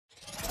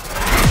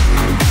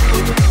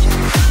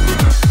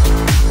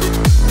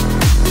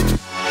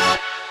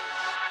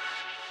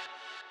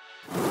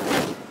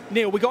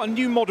Neil, we've got a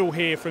new model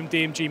here from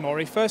DMG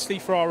Mori. Firstly,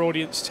 for our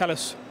audience, tell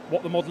us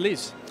what the model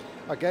is.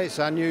 Okay, it's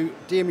our new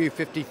DMU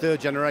 50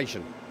 third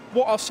generation.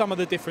 What are some of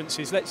the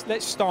differences?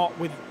 Let's start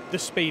with the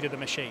speed of the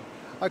machine.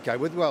 Okay,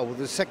 well,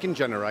 the second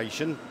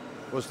generation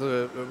was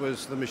the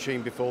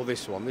machine before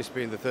this one, this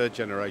being the third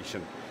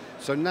generation.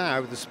 So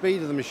now the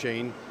speed of the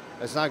machine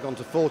has now gone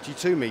to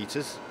 42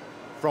 metres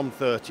from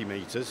 30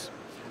 metres,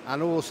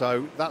 and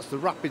also that's the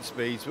rapid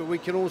speeds, but we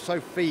can also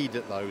feed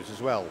at those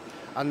as well.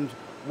 And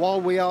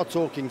while we are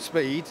talking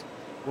speed,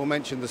 we'll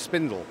mention the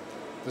Spindle.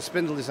 The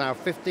Spindle is now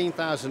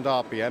 15,000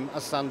 RPM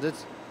as standard,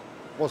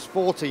 was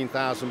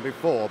 14,000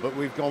 before, but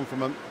we've gone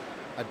from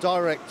a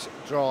direct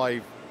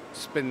drive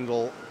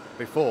spindle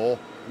before,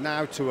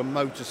 now to a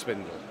motor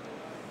spindle.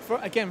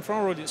 Again, for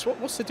our audience,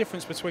 what's the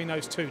difference between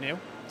those two, Neil?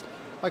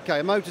 Okay,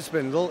 a motor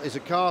spindle is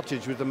a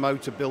cartridge with the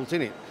motor built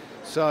in it.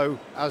 So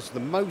as the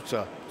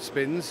motor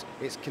spins,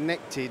 it's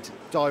connected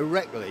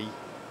directly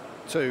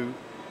to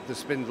the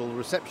spindle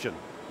reception.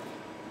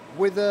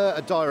 With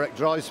a direct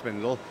drive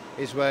spindle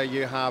is where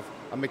you have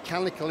a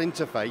mechanical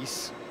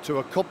interface to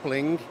a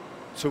coupling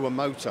to a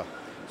motor.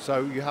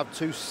 So you have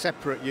two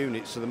separate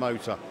units to the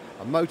motor.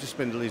 A motor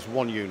spindle is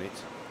one unit.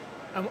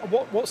 And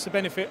what's the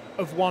benefit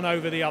of one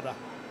over the other?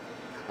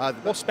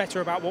 What's better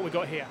about what we've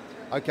got here?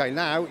 Okay,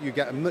 now you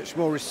get a much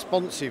more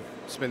responsive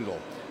spindle.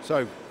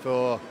 So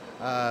for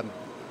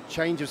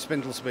change of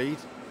spindle speed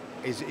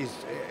is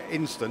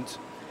instant,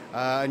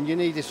 and you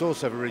need this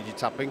also for rigid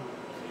tapping.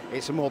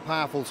 It's a more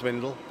powerful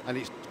spindle, and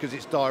it's because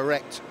it's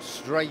direct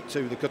straight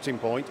to the cutting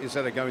point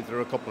instead of going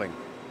through a coupling.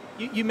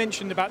 You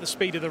mentioned about the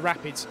speed of the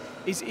rapids.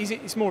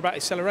 It's more about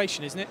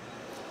acceleration, isn't it?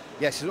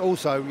 Yes,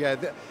 also, yeah,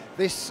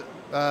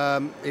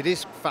 it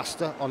is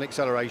faster on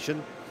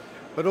acceleration,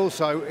 but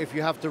also if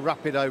you have to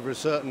rapid over a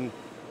certain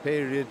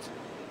period,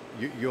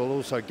 you'll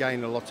also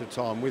gain a lot of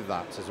time with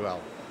that as well.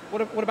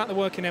 What about the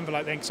working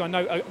envelope then? Because I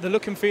know the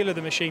look and feel of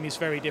the machine is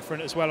very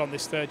different as well on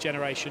this third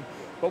generation.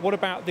 But what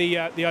about the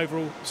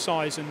overall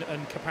size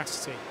and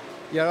capacity?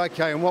 Yeah,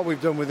 okay. And what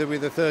we've done with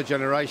the third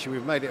generation,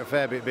 we've made it a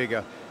fair bit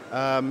bigger.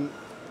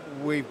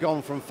 We've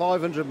gone from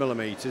 500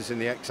 millimetres in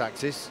the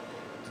x-axis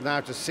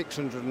now to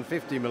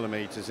 650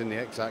 millimetres in the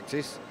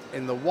x-axis.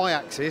 In the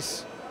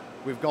y-axis,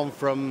 we've gone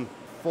from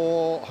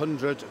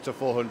 400 to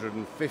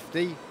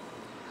 450,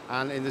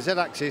 and in the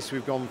z-axis,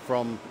 we've gone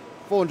from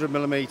 400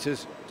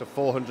 millimetres to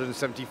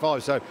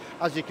 475. So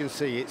as you can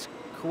see, it's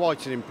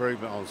quite an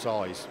improvement on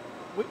size.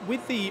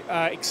 With the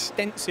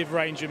extensive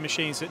range of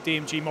machines that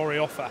DMG Mori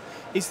offer,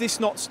 is this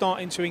not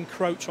starting to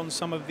encroach on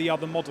some of the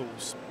other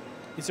models?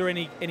 Is there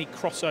any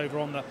crossover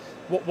on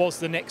what was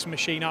the next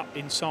machine up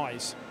in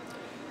size?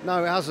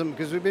 No, it hasn't,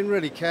 because we've been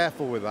really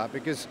careful with that,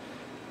 because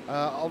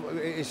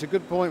it's a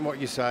good point what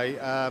you say,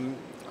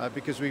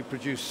 because we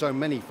produce so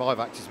many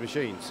 5-axis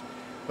machines.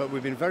 But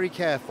we've been very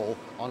careful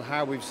on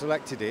how we've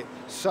selected it,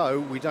 so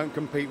we don't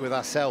compete with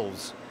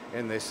ourselves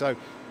in this. So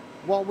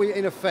what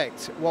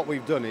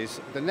we've done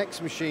is the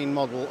next machine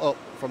model up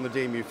from the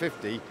DMU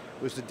 50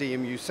 was the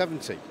DMU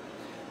 70.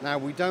 Now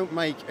we don't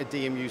make a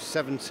DMU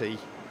 70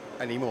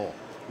 anymore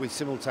with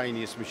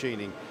simultaneous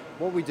machining.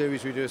 What we do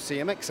is we do a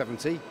CMX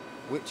 70,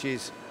 which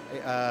is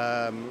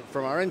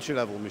from our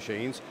entry-level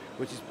machines,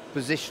 which is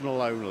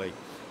positional only.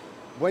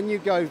 When you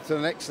go to the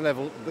next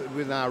level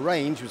with our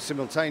range with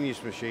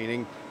simultaneous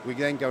machining, we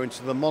then go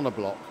into the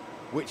monoblock,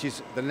 which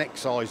is the next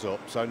size up.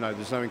 So no,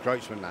 there's no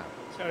encroachment now.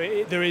 So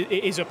it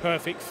is a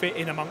perfect fit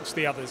in amongst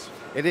the others.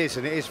 It is,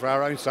 and it is for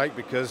our own sake,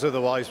 because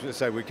otherwise,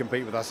 say, we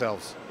compete with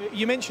ourselves.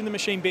 You mentioned the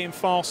machine being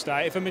faster.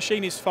 If a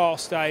machine is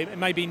faster, it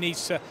maybe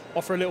needs to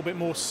offer a little bit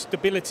more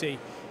stability.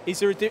 Is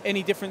there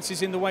any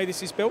differences in the way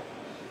this is built?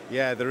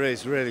 Yeah, there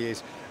is, really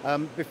is.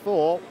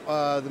 Before,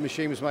 the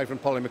machine was made from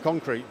polymer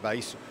concrete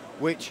base,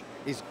 which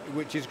is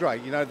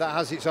great. You know, that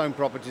has its own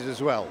properties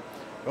as well.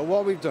 But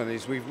what we've done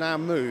is we've now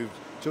moved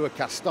to a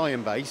cast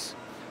iron base,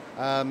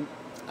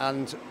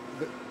 and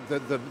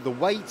the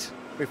weight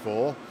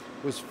before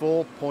was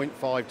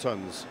 4.5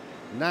 tons.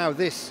 Now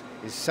this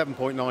is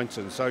 7.9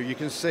 tons. So you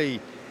can see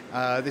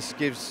this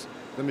gives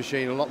the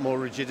machine a lot more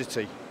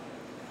rigidity,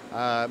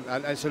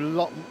 and it's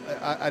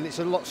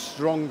a lot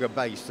stronger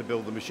base to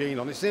build the machine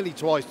on. It's nearly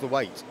twice the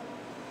weight.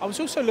 I was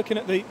also looking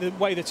at the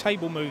way the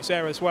table moves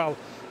there as well.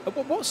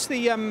 What's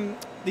the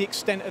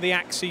extent of the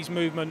axis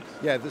movement?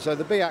 Yeah, so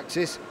the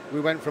B-axis,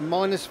 we went from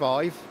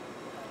 -5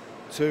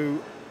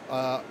 to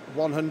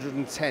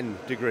 110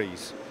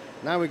 degrees.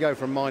 Now we go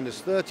from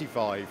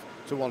 -35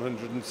 to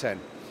 110.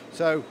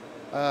 So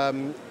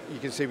you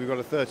can see we've got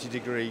a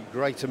 30-degree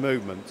greater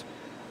movement.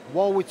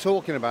 While we're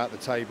talking about the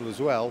table as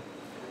well,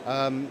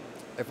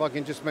 if I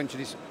can just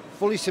mention, it's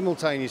fully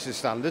simultaneous as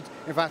standard.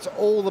 In fact,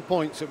 all the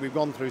points that we've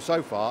gone through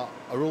so far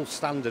are all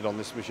standard on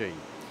this machine.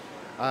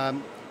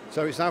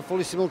 So it's now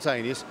fully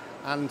simultaneous,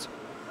 and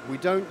we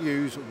don't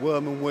use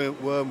worm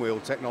wheel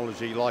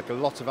technology like a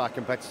lot of our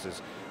competitors.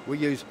 We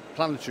use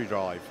planetary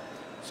drive.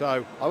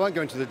 So I won't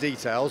go into the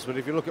details, but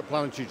if you look at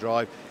planetary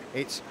drive,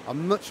 it's a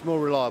much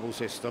more reliable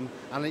system,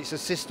 and it's a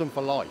system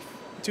for life.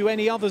 Do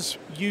any others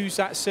use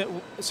that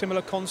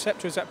similar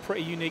concept, or is that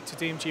pretty unique to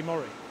DMG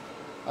Mori?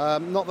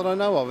 Not that I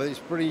know of. It's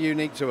pretty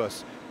unique to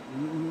us.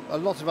 A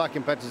lot of our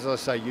competitors,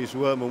 as I say, use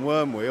worm and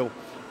worm wheel,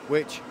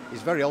 which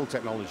is very old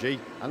technology,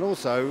 and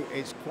also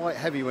it's quite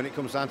heavy when it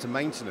comes down to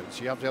maintenance.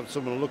 You have to have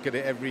someone look at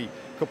it every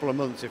couple of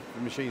months if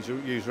the machines are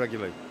used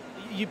regularly.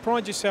 You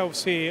pride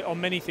yourselves here on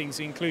many things,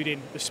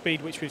 including the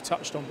speed, which we've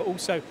touched on, but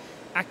also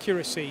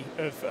accuracy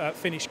of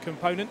finished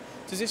component.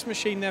 Does this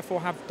machine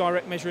therefore have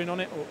direct measuring on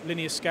it, or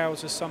linear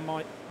scales, as some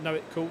might know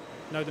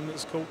them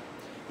as called?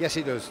 Yes,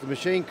 it does. The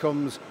machine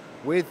comes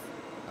with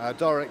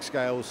direct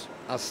scales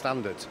as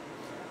standard.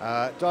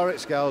 Direct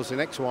scales in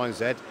X, Y and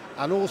Z,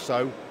 and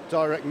also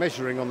direct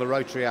measuring on the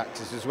rotary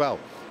axis as well.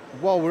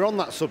 While we're on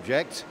that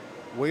subject,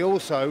 we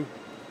also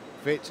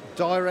fit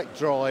direct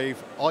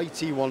drive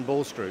IT1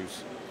 ball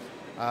screws.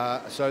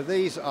 So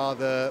these are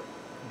the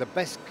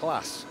best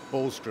class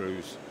ball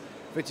screws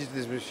fitted to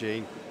this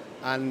machine,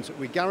 and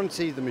we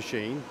guarantee the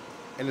machine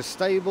in a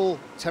stable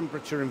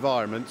temperature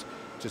environment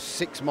to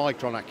 6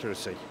 micron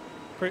accuracy.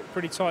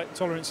 Pretty tight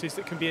tolerances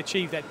that can be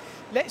achieved then.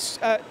 Let's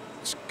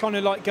kind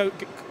of like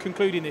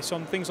concluding this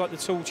on things like the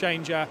tool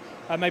changer,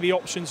 maybe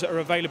options that are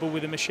available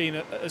with the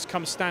machine as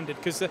come standard,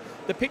 because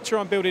the picture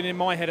I'm building in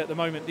my head at the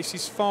moment, this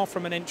is far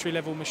from an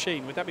entry-level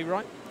machine. Would that be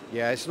right?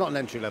 Yeah, it's not an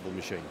entry-level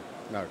machine,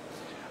 no.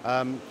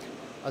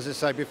 As I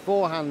say,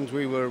 beforehand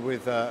we were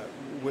with,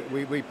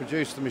 we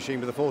produced the machine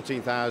with a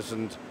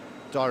 14,000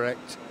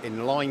 direct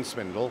in-line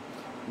spindle.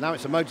 Now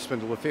it's a motor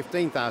spindle with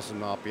 15,000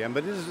 RPM,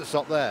 but it doesn't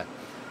stop there.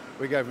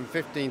 We go from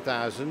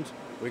 15,000,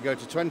 we go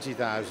to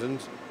 20,000,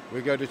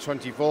 we go to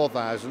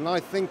 24,000. I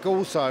think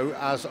also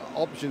as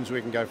options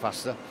we can go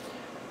faster.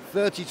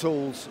 30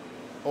 tools,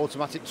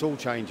 automatic tool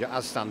changer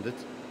as standard.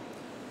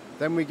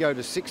 Then we go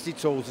to 60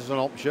 tools as an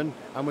option,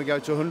 and we go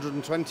to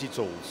 120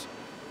 tools.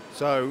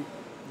 So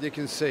you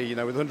can see, you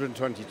know, with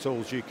 120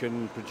 tools you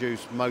can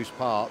produce most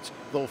parts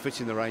that all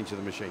fit in the range of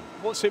the machine.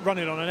 What's it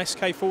running on, an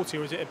SK40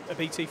 or is it a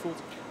BT40?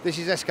 This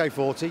is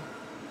SK40,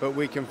 but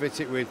we can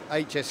fit it with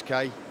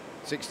HSK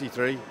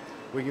 63,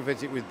 we can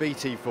fit it with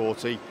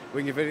BT40,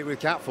 we can fit it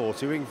with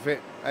CAT40, we can fit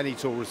any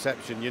tool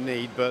reception you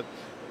need, but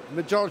the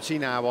majority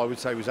now I would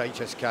say was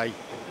HSK.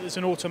 There's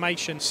an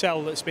automation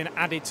cell that's been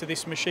added to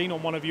this machine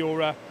on one of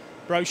your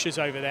brochures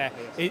over there.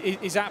 Yes.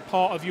 Is that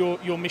part of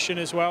your mission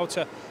as well,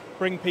 to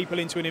bring people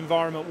into an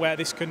environment where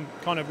this can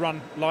kind of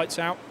run lights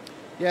out?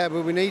 Yeah,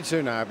 but we need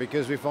to now,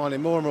 because we're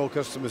finding more and more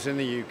customers in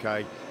the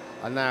UK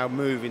are now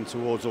moving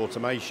towards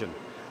automation.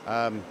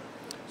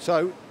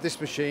 So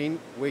this machine,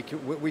 we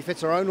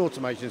fit our own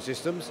automation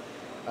systems.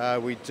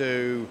 We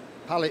do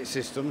pallet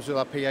systems with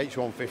our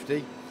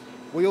PH150.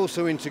 We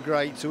also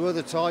integrate to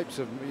other types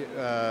of,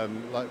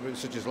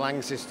 such as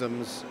Lang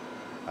systems.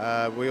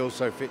 We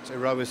also fit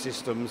Aroa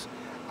systems,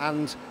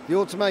 and the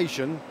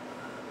automation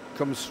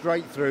comes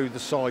straight through the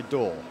side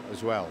door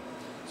as well.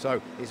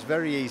 So it's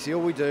very easy.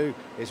 All we do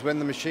is when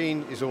the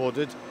machine is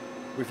ordered,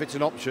 we fit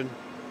an option,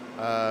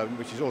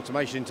 which is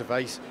automation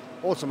interface,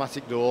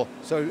 automatic door.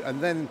 So,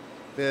 and then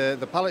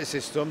the pallet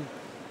system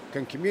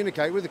can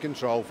communicate with the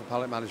control for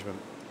pallet management.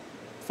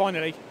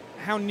 Finally,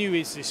 how new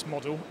is this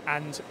model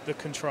and the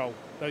control,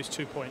 those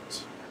 2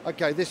 points?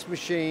 Okay, this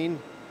machine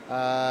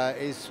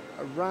is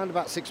around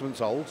about 6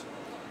 months old.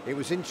 It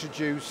was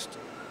introduced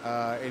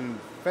in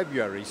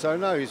February, so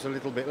no, it's a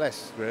little bit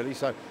less really.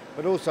 So,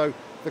 but also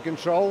the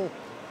control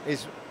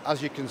is,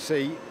 as you can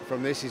see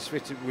from this, is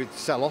fitted with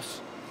Celos,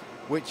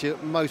 which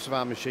most of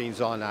our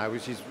machines are now,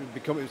 which is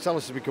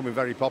Celos is becoming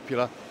very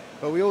popular.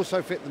 But we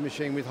also fit the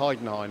machine with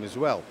Heidenhain as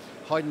well,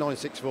 Heidenhain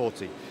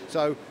 640.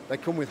 So they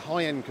come with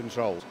high-end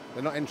controls.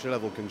 They're not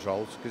entry-level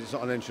controls, because it's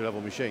not an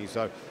entry-level machine.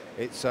 So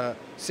it's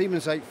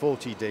Siemens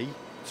 840D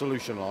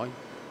solution line,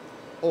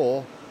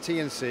 or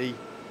TNC,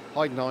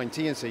 Heidenhain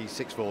TNC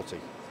 640.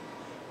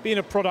 Being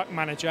a product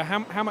manager,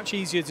 how much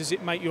easier does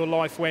it make your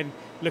life when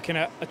looking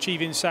at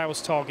achieving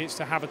sales targets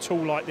to have a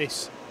tool like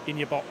this in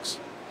your box?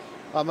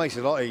 It makes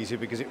it a lot easier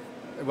because,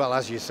 well,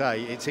 as you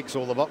say, it ticks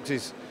all the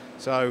boxes.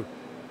 So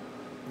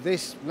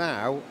this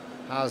now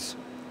has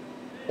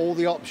all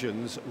the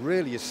options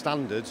really as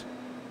standard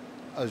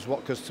as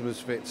what customers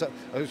fit, so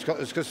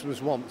as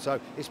customers want. So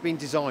it's been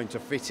designed to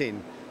fit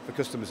in for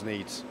customers'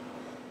 needs.